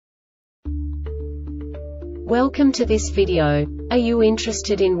Welcome to this video. Are you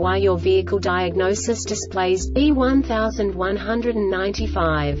interested in why your vehicle diagnosis displays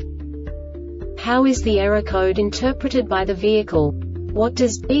B1195? How is the error code interpreted by the vehicle? What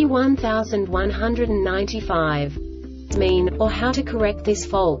does B1195 mean, or how to correct this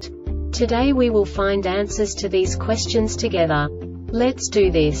fault? Today we will find answers to these questions together. Let's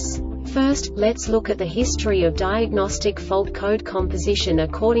do this. First, let's look at the history of diagnostic fault code composition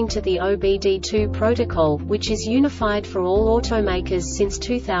according to the OBD2 protocol, which is unified for all automakers since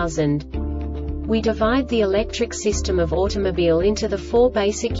 2000. We divide the electric system of automobile into the four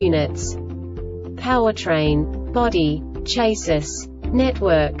basic units: powertrain, body, chassis,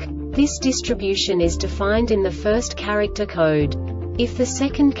 network. This distribution is defined in the first character code. If the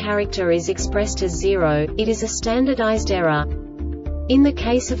second character is expressed as 0, it is a standardized error. In the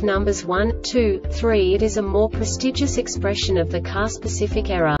case of numbers 1, 2, 3, it is a more prestigious expression of the car-specific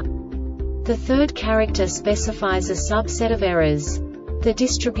error. The third character specifies a subset of errors. The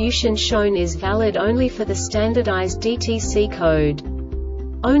distribution shown is valid only for the standardized DTC code.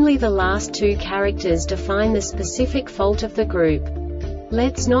 Only the last two characters define the specific fault of the group.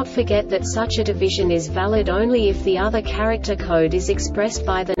 Let's not forget that such a division is valid only if the other character code is expressed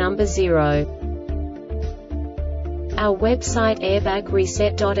by the number 0. Our website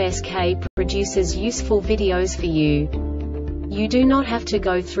airbagreset.sk produces useful videos for you. You do not have to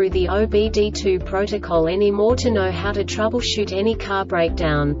go through the OBD2 protocol anymore to know how to troubleshoot any car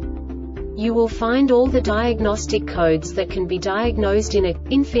breakdown. You will find all the diagnostic codes that can be diagnosed in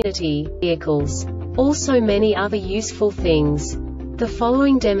Infiniti vehicles. Also many other useful things. The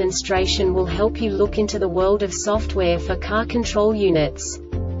following demonstration will help you look into the world of software for car control units.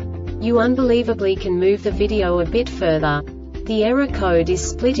 You unbelievably can move the video a bit further. The error code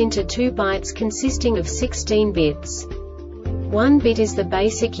is split into 2 bytes consisting of 16 bits. 1 bit is the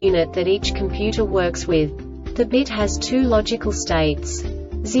basic unit that each computer works with. The bit has 2 logical states: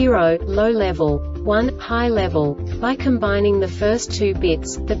 0, low level, 1, high level. By combining the first 2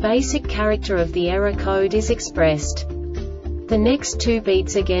 bits, the basic character of the error code is expressed. The next 2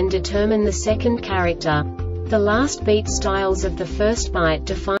 beats again determine the second character. The last beat styles of the first byte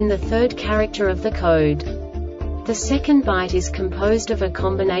define the third character of the code. The second byte is composed of a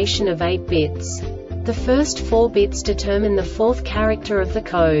combination of 8 bits. The first 4 bits determine the fourth character of the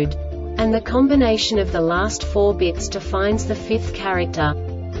code. And the combination of the last 4 bits defines the fifth character.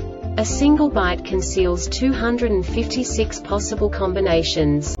 A single byte conceals 256 possible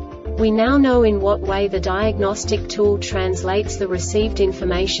combinations. We now know in what way the diagnostic tool translates the received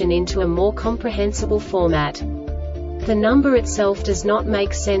information into a more comprehensible format. The number itself does not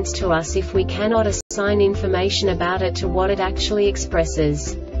make sense to us if we cannot assign information about it to what it actually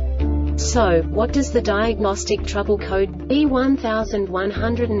expresses. So, what does the Diagnostic Trouble Code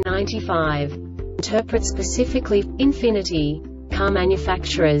B1195 interpret specifically for Infiniti car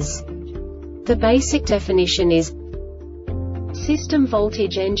manufacturers? The basic definition is system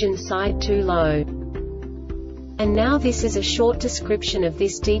voltage engine side too low. And now this is a short description of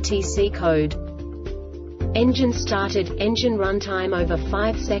this DTC code. Engine started, engine runtime over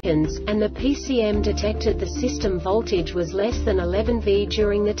 5 seconds, and the PCM detected the system voltage was less than 11 V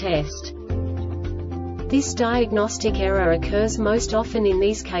during the test. This diagnostic error occurs most often in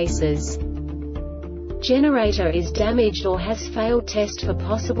these cases: generator is damaged or has failed. Test for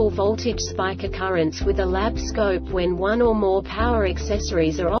possible voltage spike occurrence with a lab scope when one or more power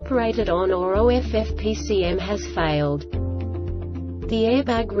accessories are operated on, or OFF PCM has failed. The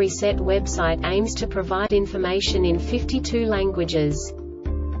Airbag Reset website aims to provide information in 52 languages.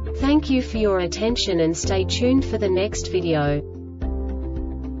 Thank you for your attention and stay tuned for the next video.